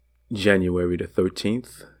January the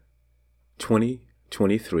 13th,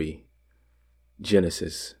 2023.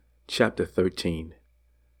 Genesis chapter 13.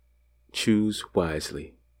 Choose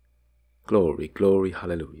wisely. Glory, glory,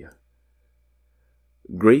 hallelujah.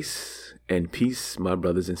 Grace and peace, my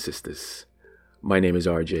brothers and sisters. My name is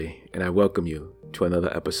RJ, and I welcome you to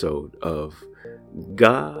another episode of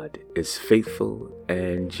God is Faithful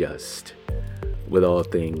and Just, with all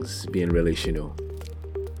things being relational.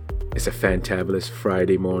 It's a fantabulous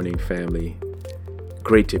Friday morning, family.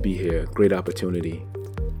 Great to be here. Great opportunity.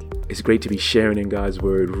 It's great to be sharing in God's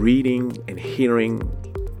Word, reading and hearing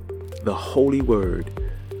the holy Word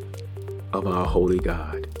of our holy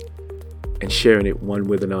God, and sharing it one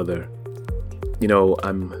with another. You know,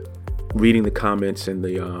 I'm reading the comments in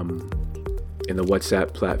the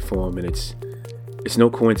WhatsApp platform, and it's no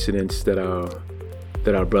coincidence that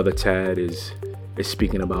our brother Tad is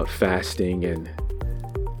speaking about fasting, and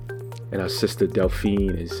our sister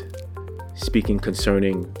Delphine is speaking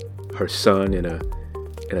concerning her son in a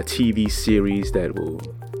TV series that will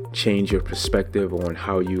change your perspective on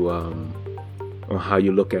how you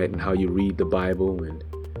look at and how you read the Bible, and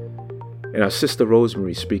our sister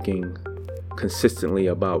Rosemary speaking consistently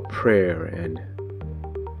about prayer, and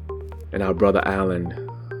our brother Alan,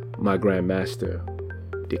 my grandmaster,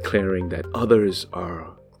 declaring that others are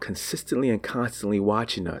consistently and constantly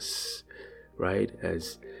watching us, right,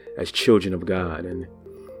 as children of God. And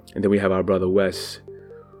then we have our brother Wes,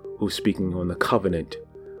 who's speaking on the covenant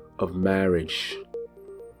of marriage.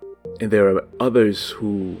 And there are others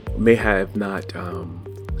who may have not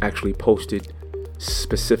actually posted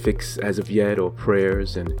specifics as of yet, or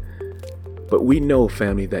prayers, but we know,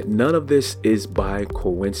 family, that none of this is by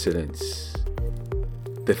coincidence.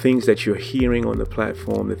 The things that you're hearing on the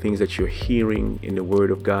platform, the things that you're hearing in the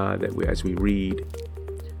Word of God, as we read,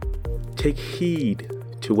 take heed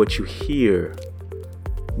to what you hear.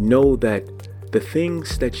 Know that the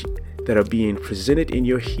things that are being presented in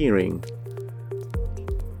your hearing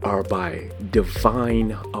are by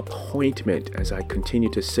divine appointment, as I continue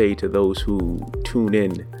to say to those who tune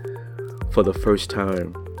in for the first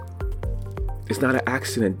time. It's not an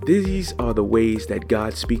accident. These are the ways that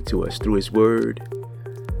God speaks to us, through His Word,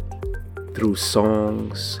 through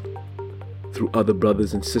songs, through other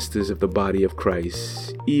brothers and sisters of the body of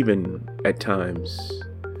Christ, even at times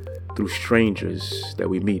through strangers that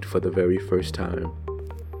we meet for the very first time.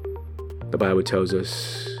 The Bible tells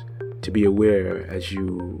us to be aware as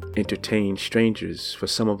you entertain strangers. For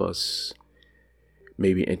some of us,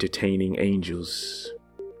 maybe entertaining angels.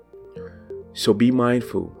 So be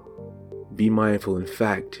mindful. Be mindful. In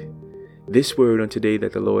fact, this word on today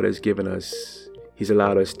that the Lord has given us, He's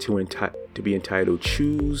allowed us to be entitled,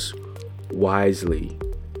 Choose Wisely.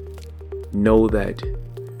 Know that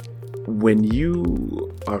when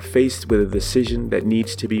you are faced with a decision that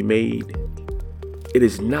needs to be made, it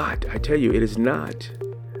is not, I tell you, it is not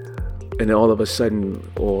an all of a sudden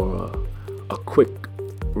or a quick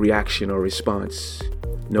reaction or response.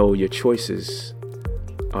 No, your choices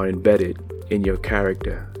are embedded in your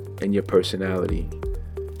character and your personality.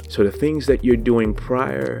 So the things that you're doing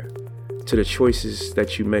prior to the choices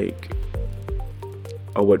that you make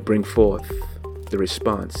are what bring forth the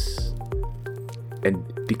response and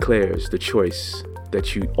declares the choice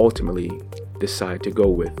that you ultimately decide to go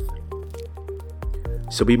with.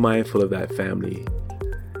 So be mindful of that, family.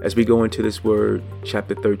 As we go into this word,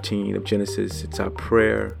 chapter 13 of Genesis, it's our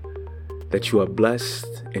prayer that you are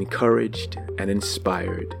blessed, encouraged, and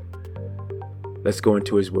inspired. Let's go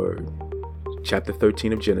into His word. Chapter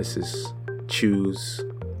 13 of Genesis, Choose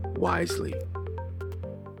Wisely.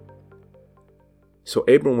 So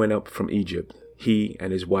Abram went up from Egypt, he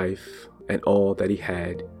and his wife, and all that he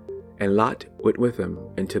had, and Lot went with him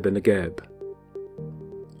into the Negeb.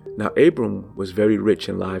 Now Abram was very rich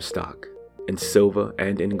in livestock, in silver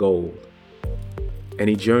and in gold. And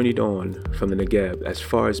he journeyed on from the Negeb as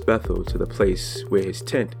far as Bethel, to the place where his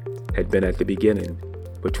tent had been at the beginning,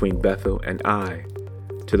 between Bethel and Ai,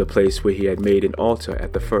 to the place where he had made an altar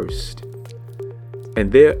at the first.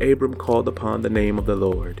 And there Abram called upon the name of the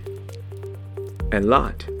Lord. And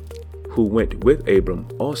Lot, who went with Abram,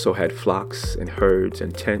 also had flocks and herds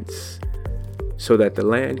and tents, so that the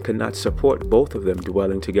land could not support both of them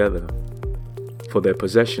dwelling together. For their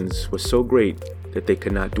possessions were so great that they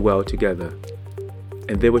could not dwell together.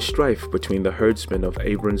 And there was strife between the herdsmen of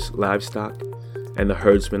Abram's livestock and the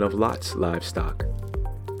herdsmen of Lot's livestock.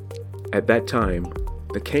 At that time,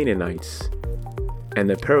 the Canaanites and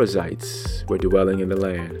the Perizzites were dwelling in the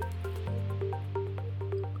land.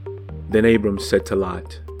 Then Abram said to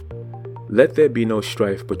Lot, Let there be no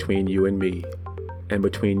strife between you and me, and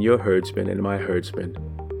between your herdsmen and my herdsmen,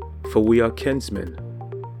 for we are kinsmen.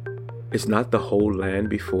 Is not the whole land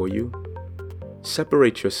before you?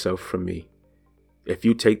 Separate yourself from me. If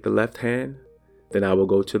you take the left hand, then I will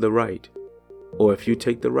go to the right. Or if you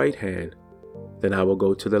take the right hand, then I will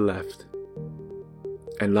go to the left.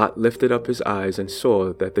 And Lot lifted up his eyes and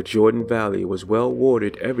saw that the Jordan Valley was well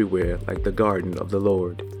watered everywhere like the garden of the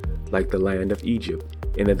Lord, like the land of Egypt,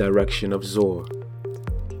 in the direction of Zoar.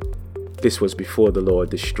 This was before the Lord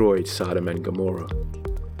destroyed Sodom and Gomorrah.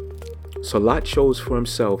 So Lot chose for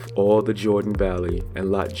himself all the Jordan Valley,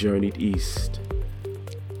 and Lot journeyed east.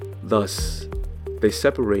 Thus they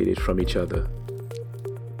separated from each other.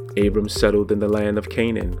 Abram settled in the land of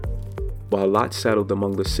Canaan, while Lot settled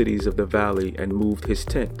among the cities of the valley and moved his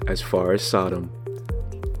tent as far as Sodom.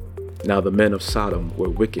 Now the men of Sodom were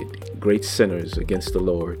wicked, great sinners against the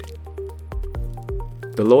Lord.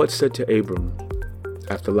 The Lord said to Abram,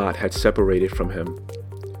 after Lot had separated from him,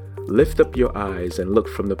 "Lift up your eyes and look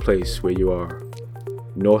from the place where you are,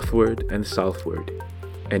 northward and southward,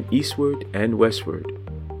 and eastward and westward.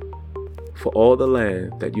 For all the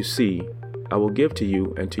land that you see, I will give to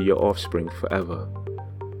you and to your offspring forever.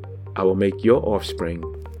 I will make your offspring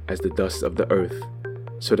as the dust of the earth,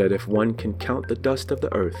 so that if one can count the dust of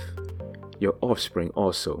the earth, your offspring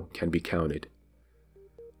also can be counted.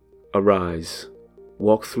 Arise,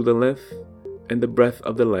 walk through the length and the breadth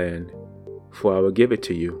of the land, for I will give it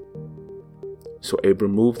to you." So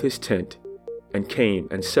Abram moved his tent and came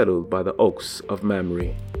and settled by the oaks of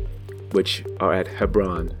Mamre, which are at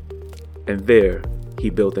Hebron, and there he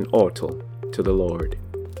built an altar to the Lord.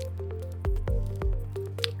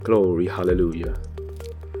 Glory, hallelujah.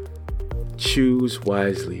 Choose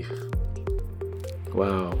wisely.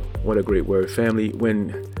 Wow, what a great word, family.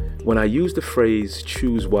 When I use the phrase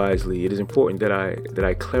choose wisely, it is important that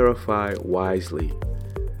I clarify wisely.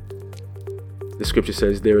 The scripture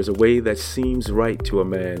says there is a way that seems right to a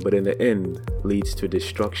man, but in the end leads to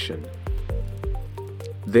destruction.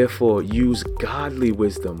 Therefore, use godly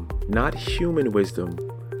wisdom, not human wisdom.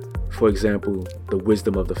 For example, the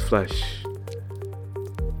wisdom of the flesh.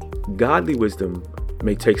 Godly wisdom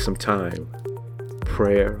may take some time,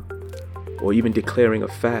 prayer, or even declaring a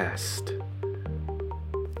fast.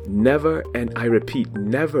 Never, and I repeat,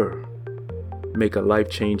 never make a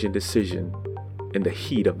life-changing decision in the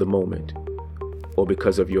heat of the moment or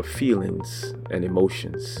because of your feelings and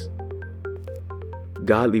emotions.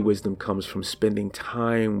 Godly wisdom comes from spending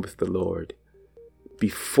time with the Lord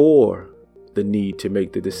before the need to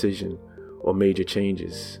make the decision or major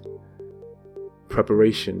changes.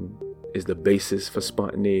 Preparation is the basis for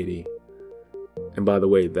spontaneity. And by the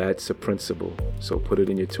way, that's a principle, so put it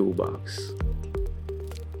in your toolbox.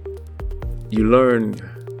 You learn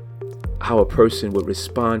how a person would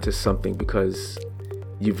respond to something because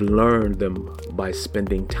you've learned them by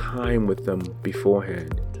spending time with them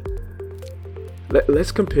beforehand.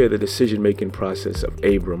 Let's compare the decision-making process of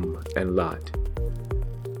Abram and Lot.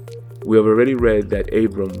 We have already read that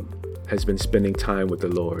Abram has been spending time with the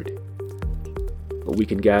Lord. We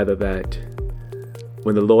can gather that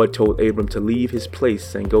when the Lord told Abram to leave his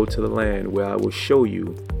place and go to the land where I will show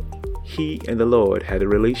you, he and the Lord had a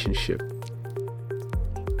relationship.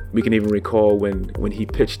 We can even recall when he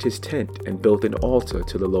pitched his tent and built an altar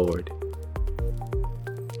to the Lord.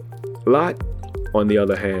 Lot, on the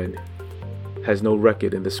other hand, has no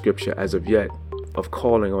record in the scripture as of yet of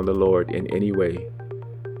calling on the Lord in any way.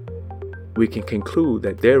 We can conclude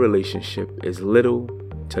that their relationship is little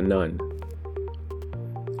to none.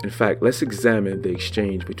 In fact, let's examine the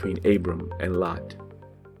exchange between Abram and Lot.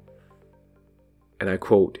 And I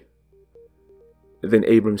quote, "Then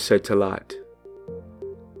Abram said to Lot,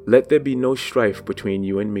 'Let there be no strife between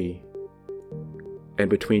you and me, and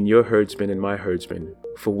between your herdsmen and my herdsmen,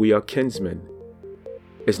 for we are kinsmen.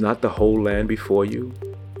 Is not the whole land before you?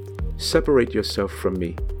 Separate yourself from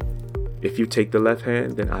me. If you take the left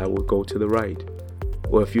hand, then I will go to the right.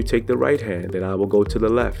 Or if you take the right hand, then I will go to the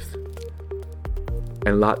left.'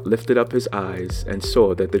 And Lot lifted up his eyes and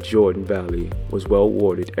saw that the Jordan Valley was well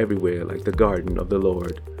watered everywhere like the garden of the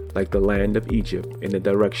Lord, like the land of Egypt in the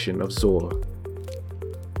direction of Zoar."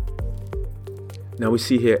 Now we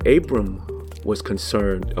see here Abram was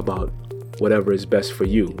concerned about whatever is best for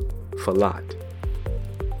you, for Lot.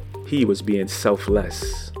 He was being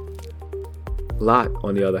selfless. Lot,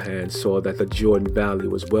 on the other hand, saw that the Jordan Valley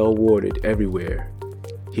was well watered everywhere.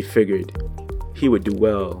 He figured he would do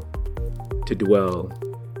well to dwell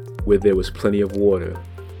where there was plenty of water.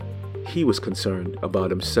 He was concerned about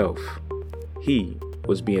himself. He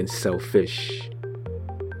was being selfish.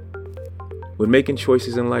 When making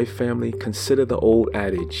choices in life, family, consider the old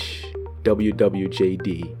adage,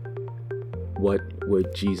 WWJD, what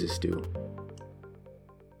would Jesus do?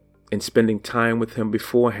 and spending time with Him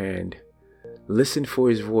beforehand. Listen for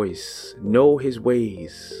His voice. Know His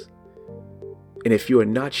ways. And if you are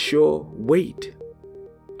not sure, wait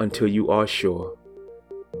until you are sure.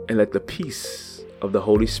 And let the peace of the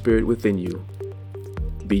Holy Spirit within you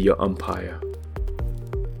be your umpire.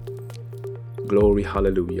 Glory,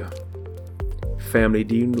 hallelujah. Family,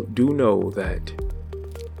 do know that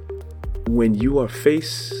when you are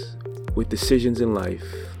faced with decisions in life,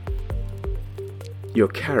 your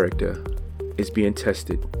character is being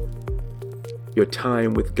tested. Your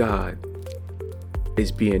time with God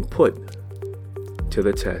is being put to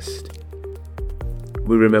the test.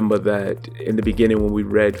 We remember that in the beginning when we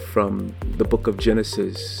read from the book of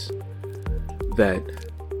Genesis, that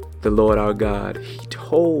the Lord our God, He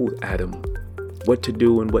told Adam what to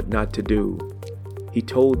do and what not to do. He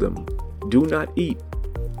told them, do not eat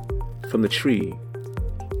from the tree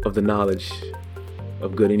of the knowledge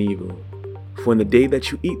of good and evil. For in the day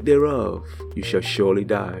that you eat thereof, you shall surely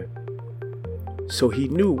die. So He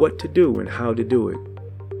knew what to do and how to do it.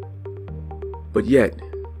 But yet,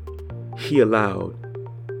 He allowed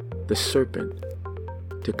the serpent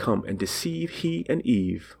to come and deceive he and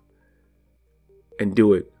Eve and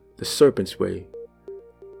do it the serpent's way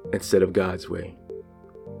instead of God's way.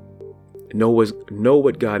 Know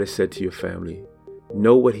what God has said to your family.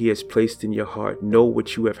 Know what He has placed in your heart. Know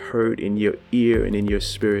what you have heard in your ear and in your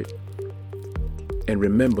spirit. And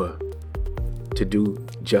remember to do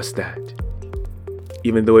just that.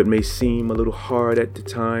 Even though it may seem a little hard at the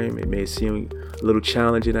time, it may seem a little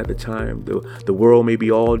challenging at the time, the world may be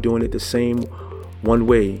all doing it the same one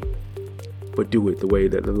way, but do it the way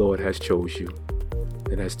that the Lord has chose you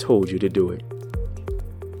and has told you to do it.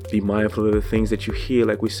 Be mindful of the things that you hear,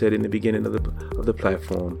 like we said in the beginning of the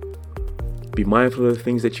platform. Be mindful of the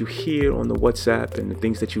things that you hear on the WhatsApp and the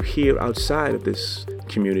things that you hear outside of this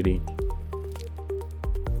community.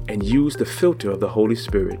 And use the filter of the Holy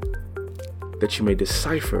Spirit that you may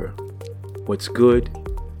decipher what's good,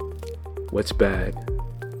 what's bad,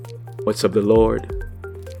 what's of the Lord,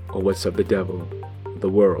 or what's of the devil, the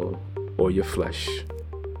world, or your flesh.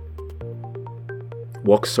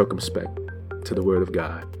 Walk circumspect to the Word of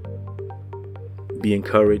God. Be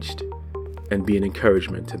encouraged and be an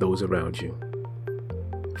encouragement to those around you.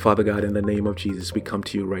 Father God, in the name of Jesus, we come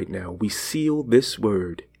to you right now. We seal this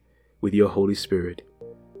word with your Holy Spirit.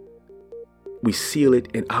 We seal it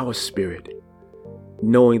in our spirit,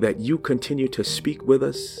 knowing that you continue to speak with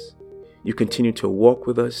us. You continue to walk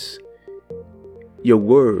with us. Your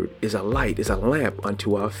word is a light, is a lamp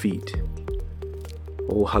unto our feet.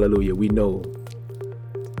 Oh, hallelujah. We know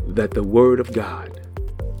that the word of God,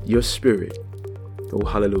 your spirit, oh,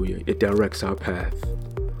 hallelujah, it directs our path.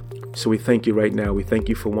 So we thank you right now. We thank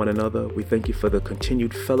you for one another. We thank you for the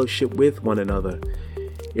continued fellowship with one another.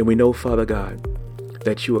 And we know, Father God,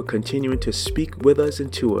 that you are continuing to speak with us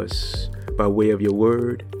and to us by way of your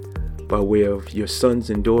word, by way of your sons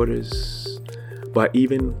and daughters, by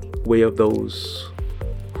even way of those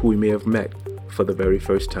who we may have met for the very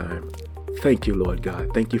first time. Thank you, Lord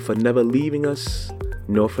God. Thank you for never leaving us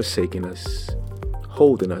nor forsaking us,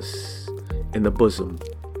 holding us in the bosom,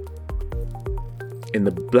 in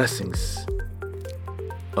the blessings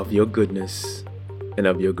of your goodness and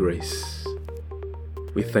of your grace.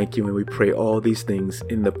 We thank you and we pray all these things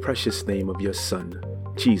in the precious name of your Son,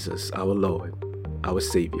 Jesus, our Lord, our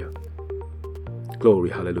Savior. Glory,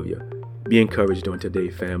 hallelujah. Be encouraged on today,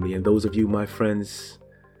 family. And those of you, my friends,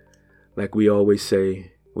 like we always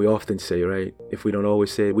say, we often say, right? If we don't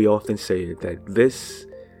always say it, we often say it, that this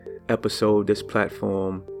episode, this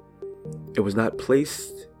platform, it was not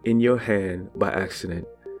placed in your hand by accident.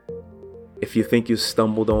 If you think you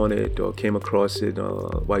stumbled on it or came across it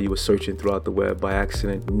while you were searching throughout the web by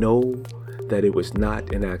accident, know that it was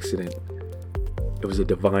not an accident. It was a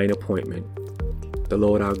divine appointment. The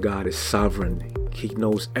Lord our God is sovereign. He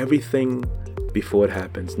knows everything before it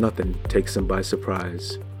happens. Nothing takes him by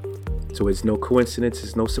surprise. So it's no coincidence,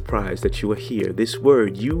 it's no surprise that you are here. This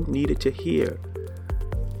word you needed to hear.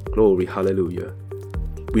 Glory, hallelujah.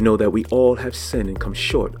 We know that we all have sinned and come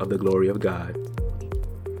short of the glory of God.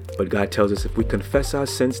 But God tells us if we confess our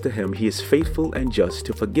sins to him, he is faithful and just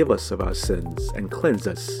to forgive us of our sins and cleanse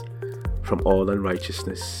us from all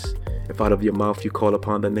unrighteousness. If out of your mouth you call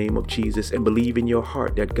upon the name of Jesus and believe in your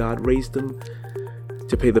heart that God raised him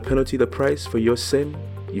to pay the penalty, the price for your sin,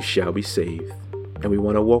 you shall be saved. And we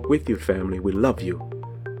want to walk with you, family. We love you.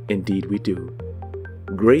 Indeed, we do.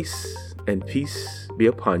 Grace and peace be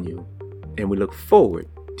upon you. And we look forward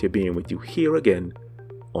to being with you here again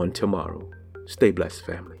on tomorrow. Stay blessed,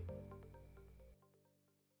 family.